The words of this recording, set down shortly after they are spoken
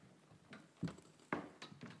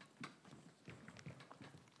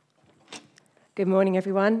Good morning,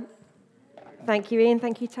 everyone. Thank you, Ian.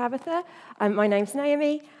 Thank you, Tabitha. My name's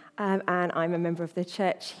Naomi, and I'm a member of the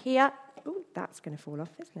church here. Oh, that's going to fall off,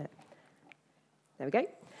 isn't it? There we go.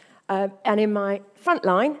 And in my front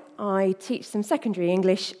line, I teach some secondary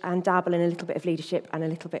English and dabble in a little bit of leadership and a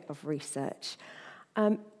little bit of research.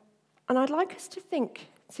 And I'd like us to think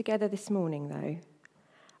together this morning, though,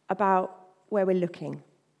 about where we're looking,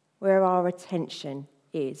 where our attention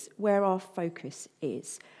is, where our focus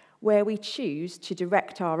is, where we choose to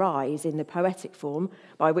direct our eyes in the poetic form,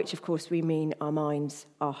 by which, of course, we mean our minds,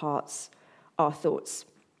 our hearts, our thoughts.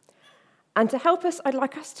 And to help us, I'd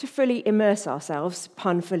like us to fully immerse ourselves,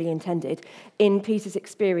 pun fully intended, in Peter's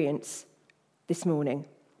experience this morning.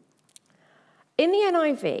 In the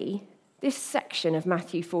NIV, this section of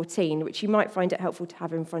Matthew 14, which you might find it helpful to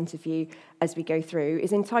have in front of you as we go through,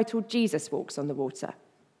 is entitled Jesus Walks on the Water.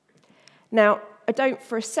 Now, I don't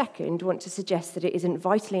for a second want to suggest that it isn't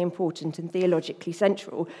vitally important and theologically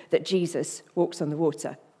central that Jesus walks on the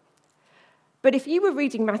water. But if you were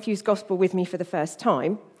reading Matthew's Gospel with me for the first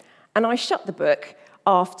time, and I shut the book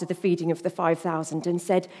after the feeding of the 5,000 and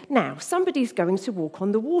said, now, somebody's going to walk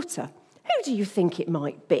on the water, who do you think it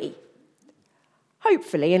might be?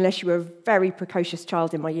 Hopefully, unless you were a very precocious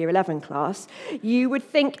child in my Year 11 class, you would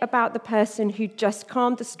think about the person who just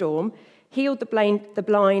calmed the storm, healed the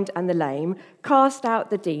blind and the lame, cast out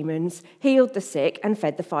the demons, healed the sick, and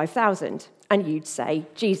fed the 5,000. And you'd say,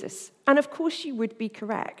 Jesus. And of course you would be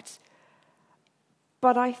correct.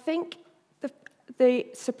 But I think the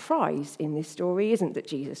surprise in this story isn't that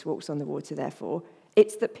Jesus walks on the water, therefore.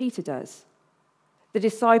 It's that Peter does. The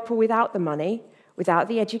disciple without the money, without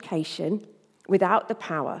the education, without the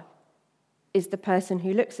power, is the person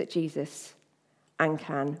who looks at Jesus and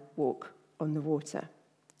can walk on the water.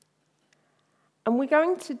 And we're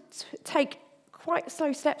going to take quite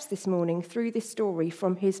slow steps this morning through this story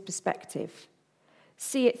from his perspective,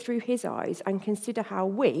 see it through his eyes, and consider how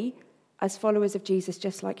we, as followers of Jesus,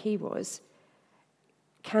 just like he was,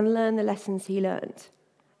 can learn the lessons he learned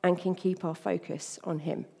and can keep our focus on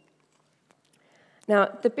him. Now,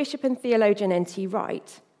 the bishop and theologian N.T.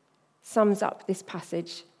 Wright sums up this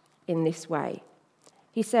passage in this way.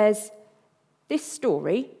 He says, this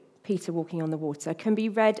story, Peter walking on the water, can be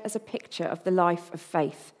read as a picture of the life of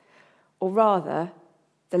faith, or rather,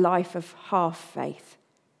 the life of half-faith,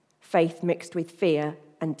 faith mixed with fear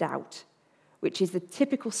and doubt, which is the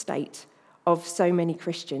typical state of so many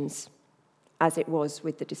Christians, as it was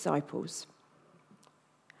with the disciples.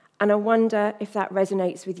 And I wonder if that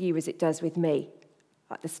resonates with you as it does with me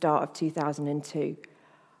at the start of 2002,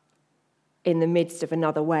 in the midst of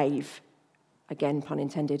another wave, again pun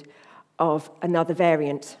intended, of another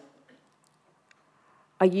variant.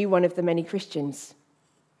 Are you one of the many Christians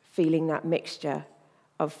feeling that mixture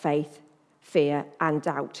of faith, fear, and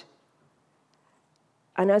doubt?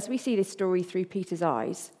 And as we see this story through Peter's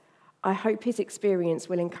eyes, I hope his experience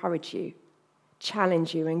will encourage you,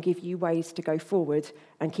 challenge you, and give you ways to go forward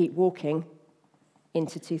and keep walking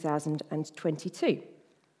into 2022.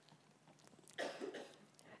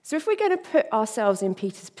 So if we're going to put ourselves in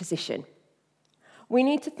Peter's position, we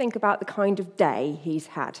need to think about the kind of day he's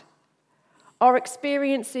had. Our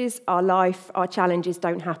experiences, our life, our challenges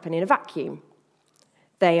don't happen in a vacuum.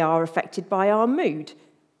 They are affected by our mood,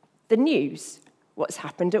 the news, what's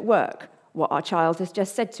happened at work, what our child has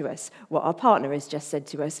just said to us, what our partner has just said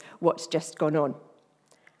to us, what's just gone on.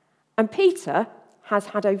 And Peter has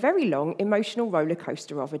had a very long emotional roller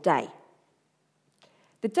coaster of a day.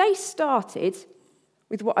 The day started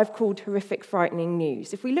with what I've called horrific, frightening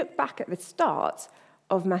news. If we look back at the start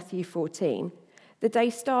of Matthew 14, the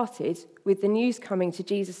day started with the news coming to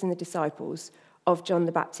Jesus and the disciples of John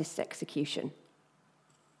the Baptist's execution.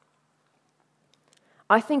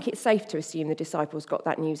 I think it's safe to assume the disciples got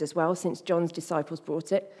that news as well, since John's disciples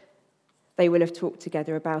brought it. They will have talked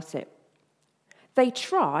together about it. They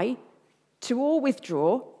try to all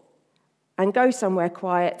withdraw and go somewhere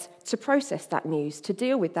quiet to process that news, to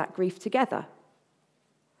deal with that grief together.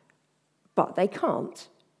 But they can't.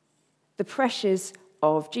 The pressures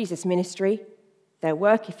of Jesus' ministry, their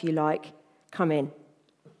work, if you like, come in.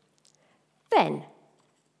 Then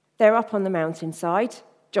they're up on the mountainside.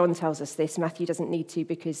 John tells us this. Matthew doesn't need to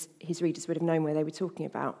because his readers would have known where they were talking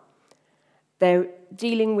about. They're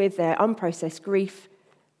dealing with their unprocessed grief.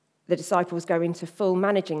 The disciples go into full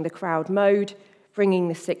managing the crowd mode, bringing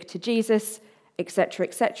the sick to Jesus, etc.,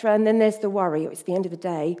 etc. And then there's the worry. It's the end of the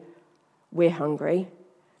day. We're hungry.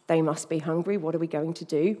 They must be hungry. What are we going to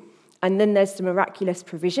do? And then there's the miraculous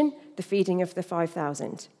provision, the feeding of the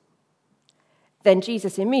 5,000. Then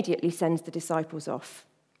Jesus immediately sends the disciples off.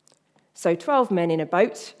 So 12 men in a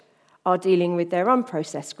boat are dealing with their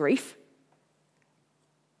unprocessed grief,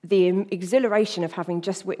 the exhilaration of having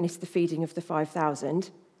just witnessed the feeding of the 5,000,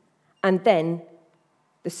 and then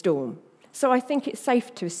the storm. So I think it's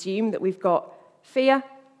safe to assume that we've got fear,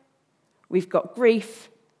 we've got grief,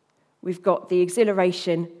 we've got the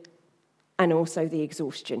exhilaration, and also the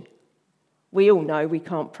exhaustion. We all know we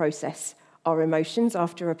can't process our emotions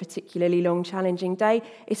after a particularly long, challenging day,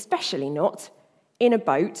 especially not in a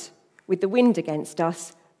boat with the wind against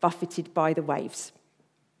us, buffeted by the waves.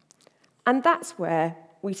 And that's where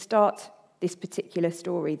we start this particular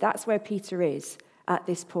story. That's where Peter is at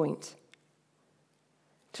this point.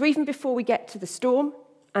 So even before we get to the storm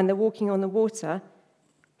and the walking on the water,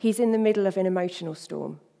 he's in the middle of an emotional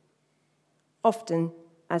storm, often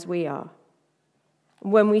as we are.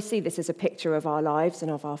 When we see this as a picture of our lives and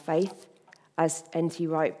of our faith, as N.T.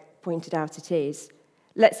 Wright pointed out it is,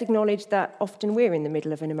 let's acknowledge that often we're in the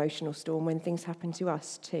middle of an emotional storm when things happen to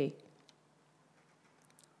us too.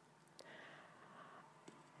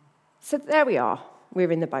 So there we are,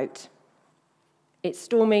 we're in the boat. It's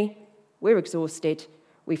stormy, we're exhausted,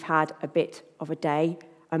 we've had a bit of a day,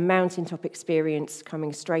 a mountaintop experience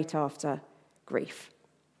coming straight after grief.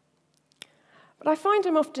 But I find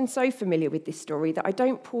I'm often so familiar with this story that I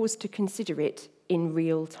don't pause to consider it in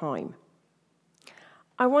real time.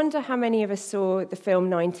 I wonder how many of us saw the film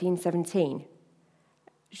 1917,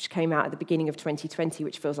 which came out at the beginning of 2020,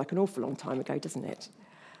 which feels like an awful long time ago, doesn't it?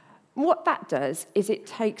 What that does is it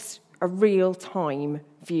takes a real-time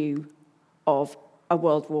view of a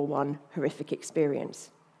World War I horrific experience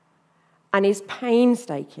and is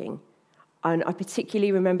painstaking. And I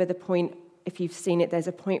particularly remember the point, if you've seen it, there's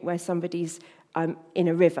a point where somebody's in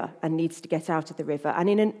a river and needs to get out of the river. And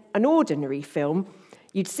in an ordinary film,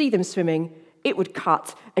 you'd see them swimming, it would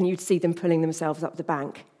cut, and you'd see them pulling themselves up the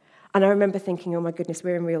bank. And I remember thinking, oh my goodness,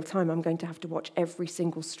 we're in real time. I'm going to have to watch every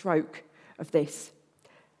single stroke of this.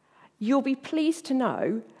 You'll be pleased to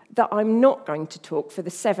know that I'm not going to talk for the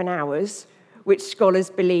 7 hours which scholars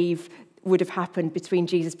believe would have happened between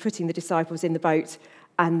Jesus putting the disciples in the boat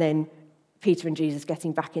and then Peter and Jesus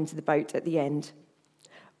getting back into the boat at the end.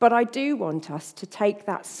 But I do want us to take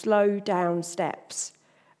that slow down steps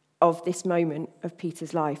of this moment of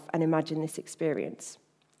Peter's life and imagine this experience.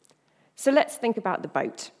 So let's think about the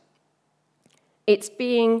boat. It's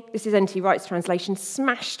being, this is N.T. Wright's translation,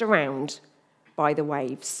 smashed around by the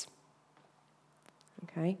waves.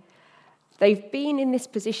 Okay? They've been in this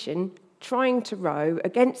position trying to row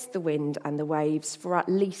against the wind and the waves for at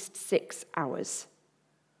least 6 hours.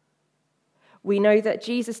 We know that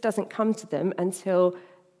Jesus doesn't come to them until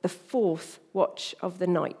the 4th watch of the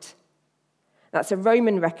night. That's a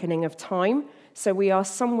Roman reckoning of time, so we are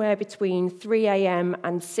somewhere between 3 a.m.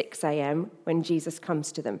 and 6 a.m. when Jesus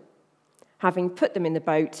comes to them, having put them in the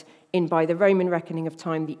boat in, by the Roman reckoning of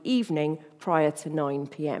time, the evening prior to 9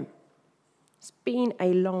 p.m. It's been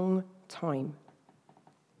a long time.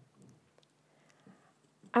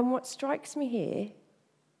 And what strikes me here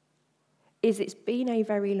is it's been a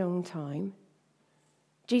very long time.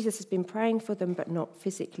 Jesus has been praying for them, but not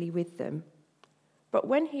physically with them. But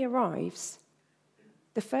when he arrives,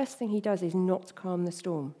 the first thing he does is not calm the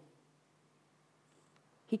storm.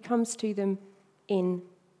 He comes to them in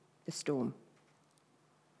the storm.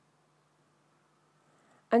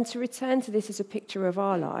 And to return to this as a picture of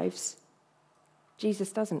our lives,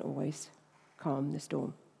 Jesus doesn't always calm the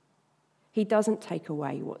storm. He doesn't take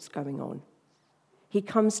away what's going on. He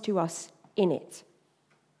comes to us in it.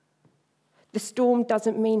 The storm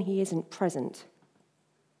doesn't mean he isn't present.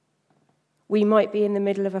 We might be in the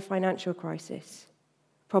middle of a financial crisis,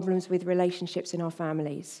 problems with relationships in our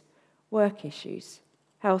families, work issues,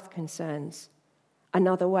 health concerns,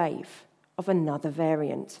 another wave of another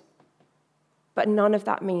variant. But none of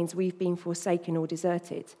that means we've been forsaken or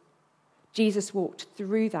deserted. Jesus walked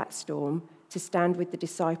through that storm to stand with the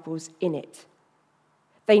disciples in it.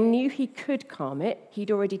 They knew he could calm it.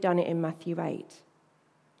 He'd already done it in Matthew 8.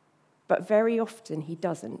 But very often he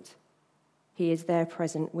doesn't. He is there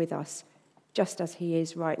present with us, just as he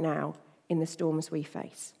is right now in the storms we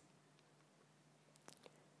face.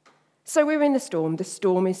 So we're in the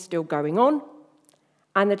storm is still going on,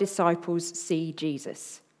 and the disciples see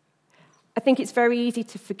Jesus. I think it's very easy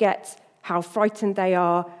to forget how frightened they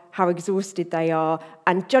are, how exhausted they are,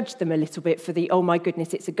 and judge them a little bit for the, oh my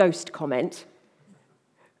goodness, it's a ghost comment,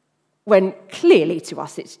 when clearly to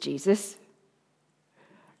us it's Jesus.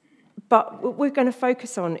 But what we're going to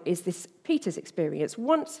focus on is this Peter's experience.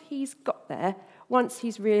 Once he's got there, once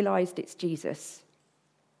he's realised it's Jesus,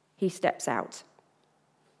 he steps out.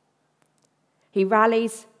 He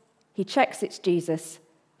rallies, he checks it's Jesus,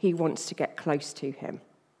 he wants to get close to him.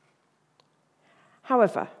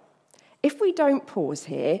 However, if we don't pause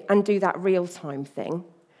here and do that real-time thing,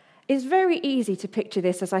 It's very easy to picture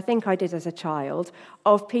this, as I think I did as a child,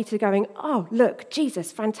 of Peter going, oh, look,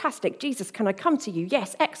 Jesus, fantastic. Jesus, can I come to you?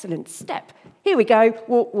 Yes, excellent. Step. Here we go.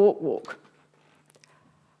 Walk, walk, walk.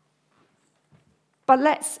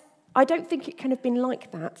 But I don't think it can have been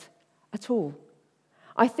like that at all.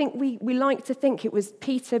 I think we like to think it was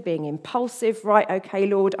Peter being impulsive. Right, okay,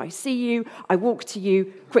 Lord, I see you. I walk to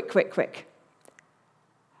you. Quick, quick, quick.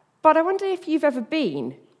 But I wonder if you've ever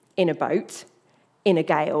been in a boat, in a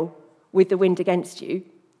gale, with the wind against you,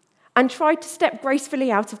 and tried to step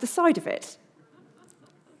gracefully out of the side of it.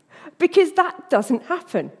 Because that doesn't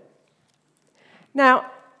happen. Now,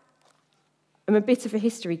 I'm a bit of a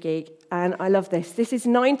history geek, and I love this. This is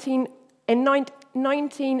in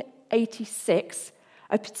 1986,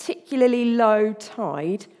 a particularly low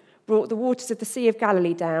tide brought the waters of the Sea of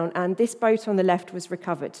Galilee down, and this boat on the left was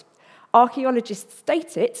recovered. Archaeologists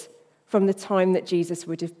date it from the time that Jesus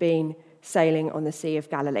would have been sailing on the Sea of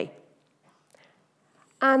Galilee.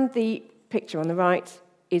 And the picture on the right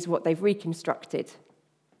is what they've reconstructed.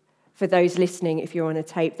 For those listening, if you're on a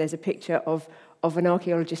tape, there's a picture of an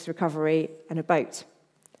archaeologist's recovery and a boat.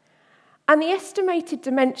 And the estimated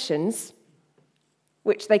dimensions,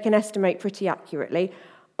 which they can estimate pretty accurately,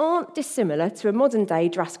 aren't dissimilar to a modern-day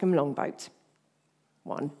Drascombe longboat.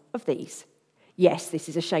 One of these. Yes, this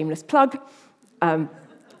is a shameless plug.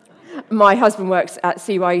 My husband works at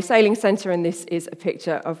CYE Sailing Centre, and this is a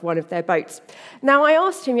picture of one of their boats. Now, I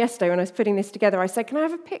asked him yesterday when I was putting this together, I said, can I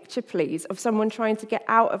have a picture, please, of someone trying to get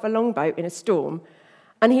out of a longboat in a storm?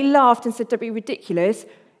 And he laughed and said, don't be ridiculous.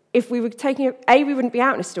 If we were taking, A, we wouldn't be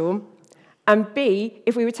out in a storm, and B,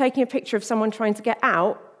 if we were taking a picture of someone trying to get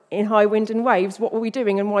out in high wind and waves, what were we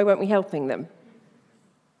doing and why weren't we helping them?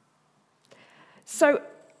 So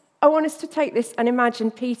I want us to take this and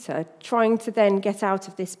imagine Peter trying to then get out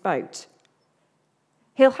of this boat.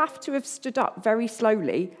 He'll have to have stood up very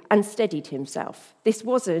slowly and steadied himself. This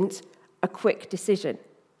wasn't a quick decision.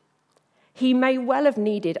 He may well have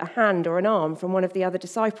needed a hand or an arm from one of the other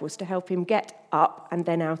disciples to help him get up and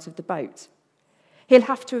then out of the boat. He'll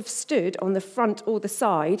have to have stood on the front or the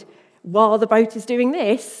side while the boat is doing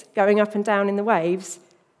this, going up and down in the waves,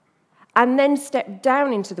 and then step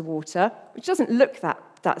down into the water, which doesn't look that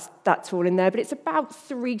tall in there, but it's about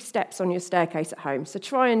 3 steps on your staircase at home. So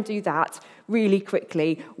try and do that really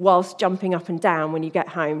quickly whilst jumping up and down when you get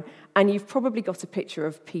home. And you've probably got a picture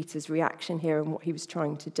of Peter's reaction here and what he was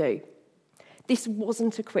trying to do. This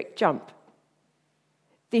wasn't a quick jump.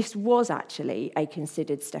 This was actually a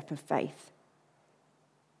considered step of faith.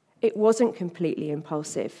 It wasn't completely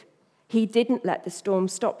impulsive. He didn't let the storm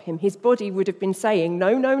stop him. His body would have been saying,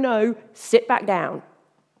 no, no, no, sit back down.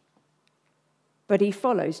 But he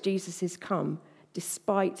follows Jesus' come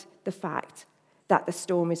despite the fact that the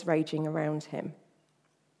storm is raging around him.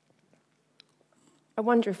 I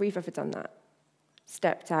wonder if we've ever done that.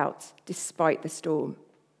 Stepped out despite the storm,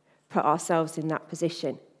 put ourselves in that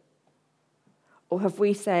position. Or have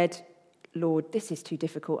we said, Lord, this is too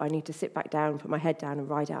difficult. I need to sit back down, put my head down and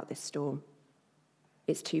ride out this storm.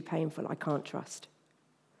 It's too painful. I can't trust.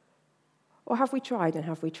 Or have we tried and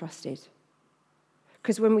have we trusted?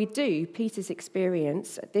 Because when we do, Peter's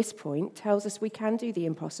experience at this point tells us we can do the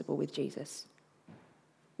impossible with Jesus.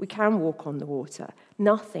 We can walk on the water.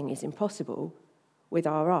 Nothing is impossible with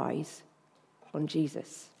our eyes on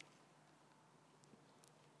Jesus.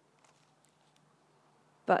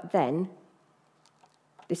 But then,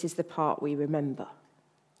 this is the part we remember.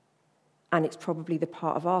 And it's probably the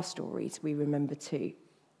part of our stories we remember too.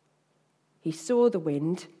 He saw the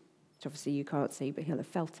wind, which obviously you can't see, but he'll have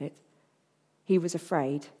felt it. He was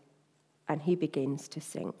afraid, and he begins to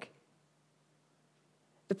sink.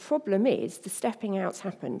 The problem is the stepping out's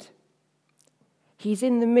happened. He's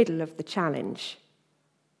in the middle of the challenge.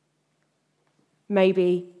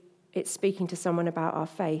 Maybe it's speaking to someone about our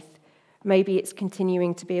faith. Maybe it's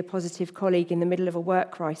continuing to be a positive colleague in the middle of a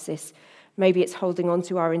work crisis. Maybe it's holding on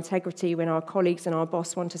to our integrity when our colleagues and our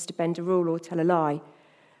boss want us to bend a rule or tell a lie.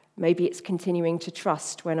 Maybe it's continuing to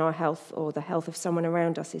trust when our health or the health of someone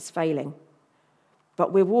around us is failing.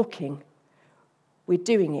 But we're walking. We're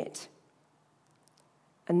doing it.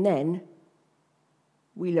 And then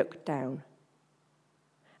we look down.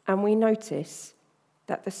 And we notice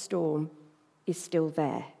that the storm is still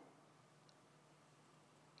there.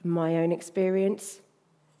 In my own experience,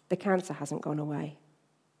 the cancer hasn't gone away.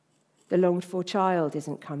 The longed-for child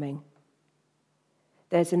isn't coming.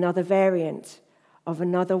 There's another variant of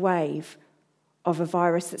another wave of a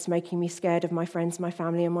virus that's making me scared of my friends, my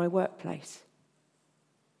family, and my workplace.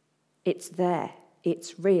 It's there,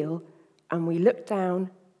 it's real, and we look down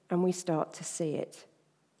and we start to see it.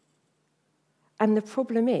 And the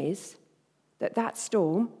problem is that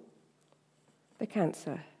storm the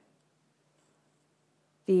cancer,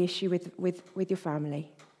 the issue with your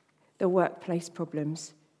family, the workplace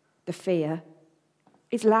problems, the fear,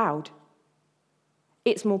 is loud.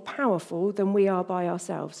 It's more powerful than we are by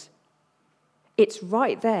ourselves. It's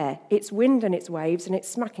right there. It's wind and it's waves, and it's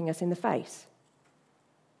smacking us in the face.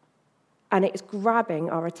 And it's grabbing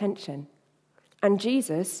our attention. And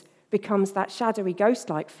Jesus becomes that shadowy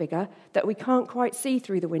ghost-like figure that we can't quite see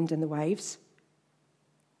through the wind and the waves.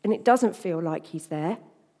 And it doesn't feel like he's there.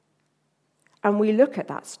 And we look at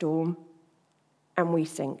that storm and we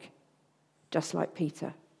sink, just like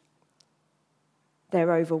Peter.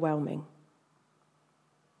 They're overwhelming.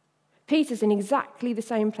 Peter's in exactly the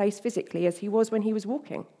same place physically as he was when he was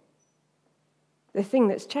walking. The thing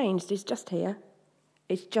that's changed is just here.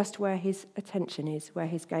 It's just where his attention is, where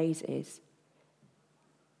his gaze is.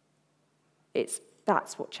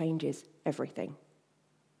 That's what changes everything.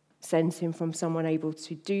 Sends him from someone able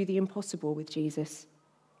to do the impossible with Jesus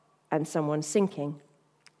and someone sinking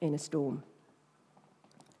in a storm.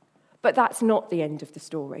 But that's not the end of the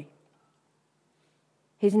story.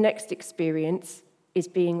 His next experience is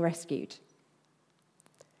being rescued.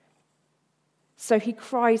 So he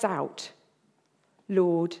cries out,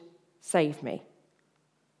 "Lord, save me."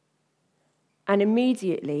 And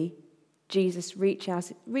immediately, Jesus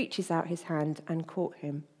reaches out his hand and caught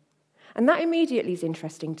him. And that immediately is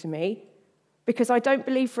interesting to me, because I don't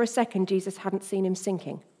believe for a second Jesus hadn't seen him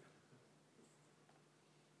sinking.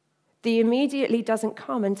 The immediately doesn't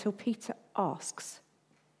come until Peter asks.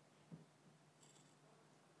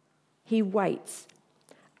 He waits.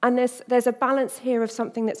 And there's a balance here of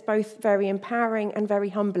something that's both very empowering and very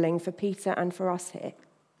humbling for Peter and for us here.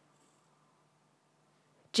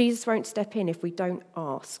 Jesus won't step in if we don't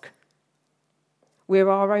ask. We're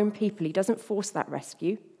our own people. He doesn't force that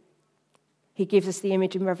rescue. He gives us the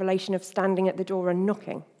image in Revelation of standing at the door and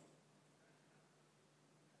knocking.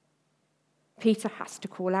 Peter has to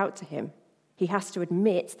call out to him. He has to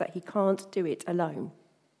admit that he can't do it alone.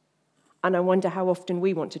 And I wonder how often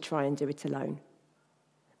we want to try and do it alone.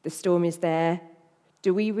 The storm is there.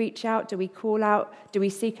 Do we reach out? Do we call out? Do we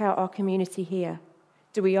seek out our community here?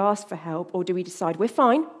 Do we ask for help, or do we decide we're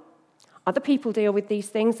fine? Other people deal with these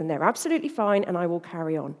things and they're absolutely fine, and I will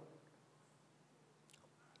carry on?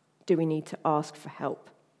 Do we need to ask for help?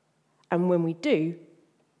 And when we do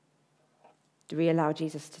we allow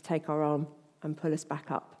Jesus to take our arm and pull us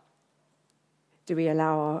back up? Do we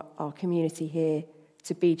allow our community here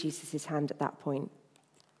to be Jesus' hand at that point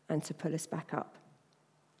and to pull us back up?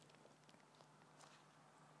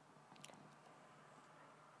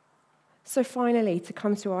 So finally, to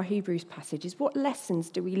come to our Hebrews passages, what lessons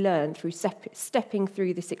do we learn through stepping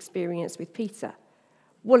through this experience with Peter?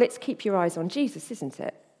 Well, it's keep your eyes on Jesus, isn't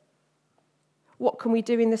it? What can we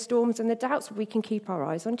do in the storms and the doubts? We can keep our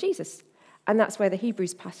eyes on Jesus. And that's where the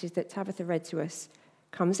Hebrews passage that Tabitha read to us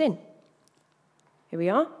comes in. Here we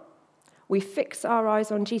are. We fix our eyes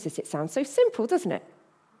on Jesus. It sounds so simple, doesn't it?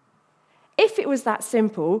 If it was that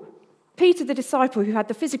simple, Peter, the disciple who had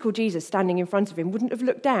the physical Jesus standing in front of him, wouldn't have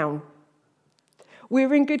looked down.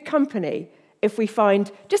 We're in good company if we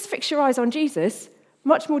find just fix your eyes on Jesus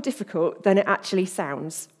much more difficult than it actually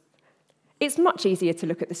sounds. It's much easier to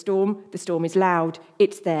look at the storm. The storm is loud,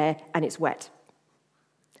 it's there, and it's wet.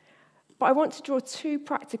 But I want to draw two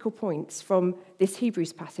practical points from this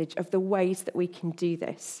Hebrews passage of the ways that we can do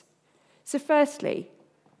this. So firstly,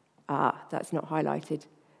 that's not highlighted.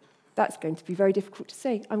 That's going to be very difficult to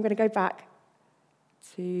see. I'm going to go back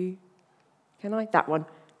to, that one.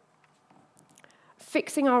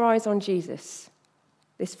 Fixing our eyes on Jesus,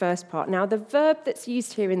 this first part. Now, the verb that's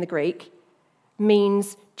used here in the Greek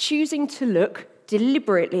means choosing to look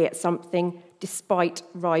deliberately at something despite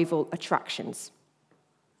rival attractions.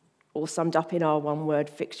 Or summed up in our one word,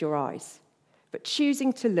 fix your eyes. But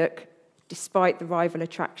choosing to look despite the rival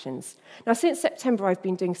attractions. Now, since September, I've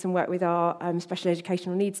been doing some work with our special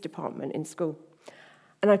educational needs department in school.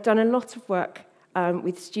 And I've done a lot of work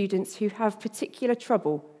with students who have particular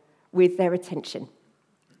trouble with their attention,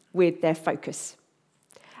 with their focus,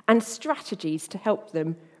 and strategies to help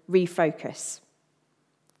them refocus.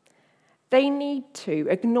 They need to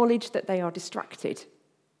acknowledge that they are distracted,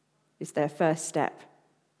 is their first step.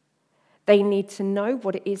 They need to know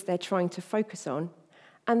what it is they're trying to focus on,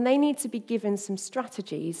 and they need to be given some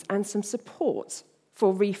strategies and some support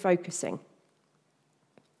for refocusing.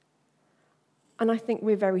 And I think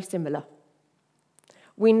we're very similar.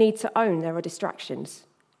 We need to own there are distractions.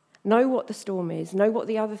 Know what the storm is. Know what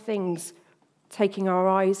the other things taking our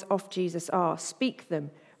eyes off Jesus are. Speak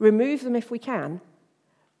them. Remove them if we can.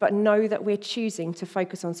 But know that we're choosing to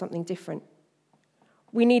focus on something different.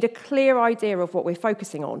 We need a clear idea of what we're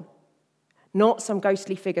focusing on. not some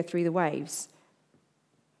ghostly figure through the waves,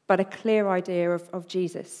 but a clear idea of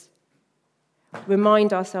Jesus.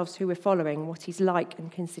 Remind ourselves who we're following, what he's like,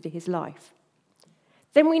 and consider his life.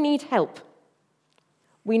 Then we need help.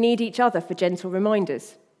 We need each other for gentle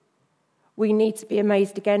reminders. We need to be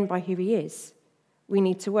amazed again by who he is. We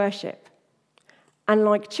need to worship. And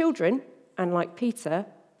like children, and like Peter,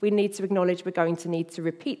 we need to acknowledge we're going to need to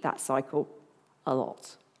repeat that cycle a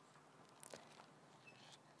lot.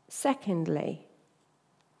 Secondly,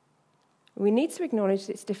 we need to acknowledge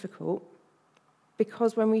that it's difficult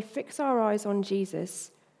because when we fix our eyes on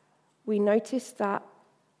Jesus, we notice that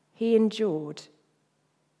he endured.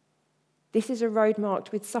 This is a road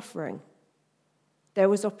marked with suffering. There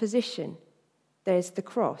was opposition. There's the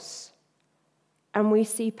cross. And we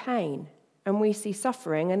see pain and we see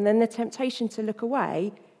suffering, and then the temptation to look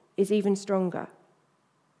away is even stronger.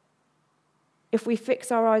 If we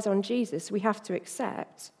fix our eyes on Jesus, we have to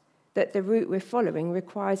accept that the route we're following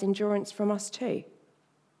requires endurance from us too.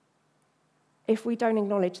 If we don't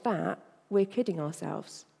acknowledge that, we're kidding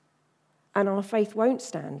ourselves, and our faith won't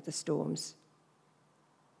stand the storms.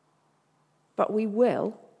 But we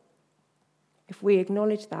will, if we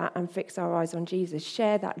acknowledge that and fix our eyes on Jesus,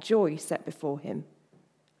 share that joy set before him,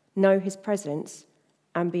 know his presence,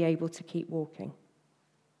 and be able to keep walking.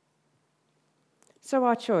 So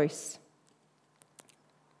our choice,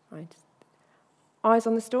 right? Eyes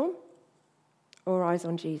on the storm or eyes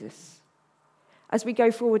on Jesus? As we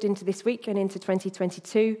go forward into this week and into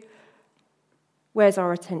 2022, where's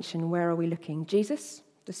our attention? Where are we looking? Jesus,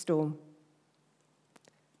 the storm.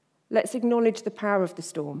 Let's acknowledge the power of the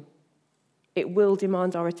storm. It will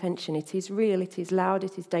demand our attention. It is real, it is loud,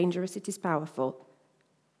 it is dangerous, it is powerful.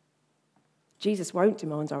 Jesus won't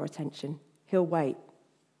demand our attention. He'll wait.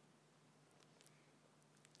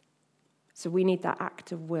 So we need that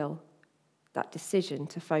act of will, that decision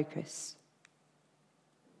to focus.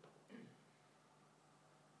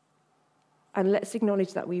 And let's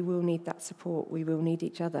acknowledge that we will need that support. We will need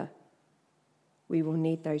each other. We will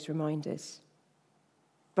need those reminders.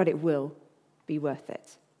 But it will be worth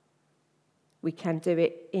it. We can do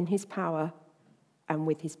it in his power and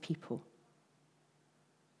with his people.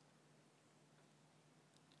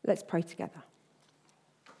 Let's pray together.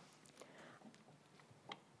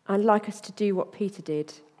 I'd like us to do what Peter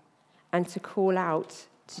did and to call out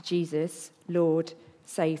to Jesus, Lord,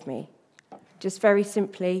 save me. Just very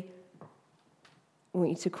simply, I want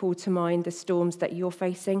you to call to mind the storms that you're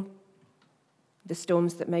facing, the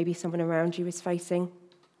storms that maybe someone around you is facing.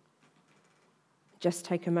 Just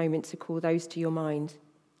take a moment to call those to your mind.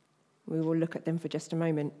 We will look at them for just a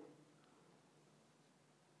moment.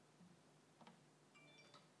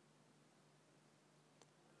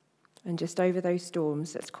 And just over those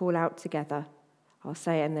storms, let's call out together. I'll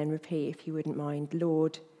say it and then repeat if you wouldn't mind.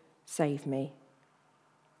 Lord, save me.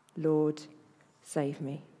 Lord, save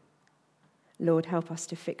me. Lord, help us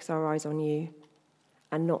to fix our eyes on you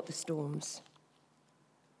and not the storms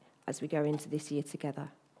as we go into this year together.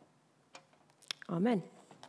 Amen.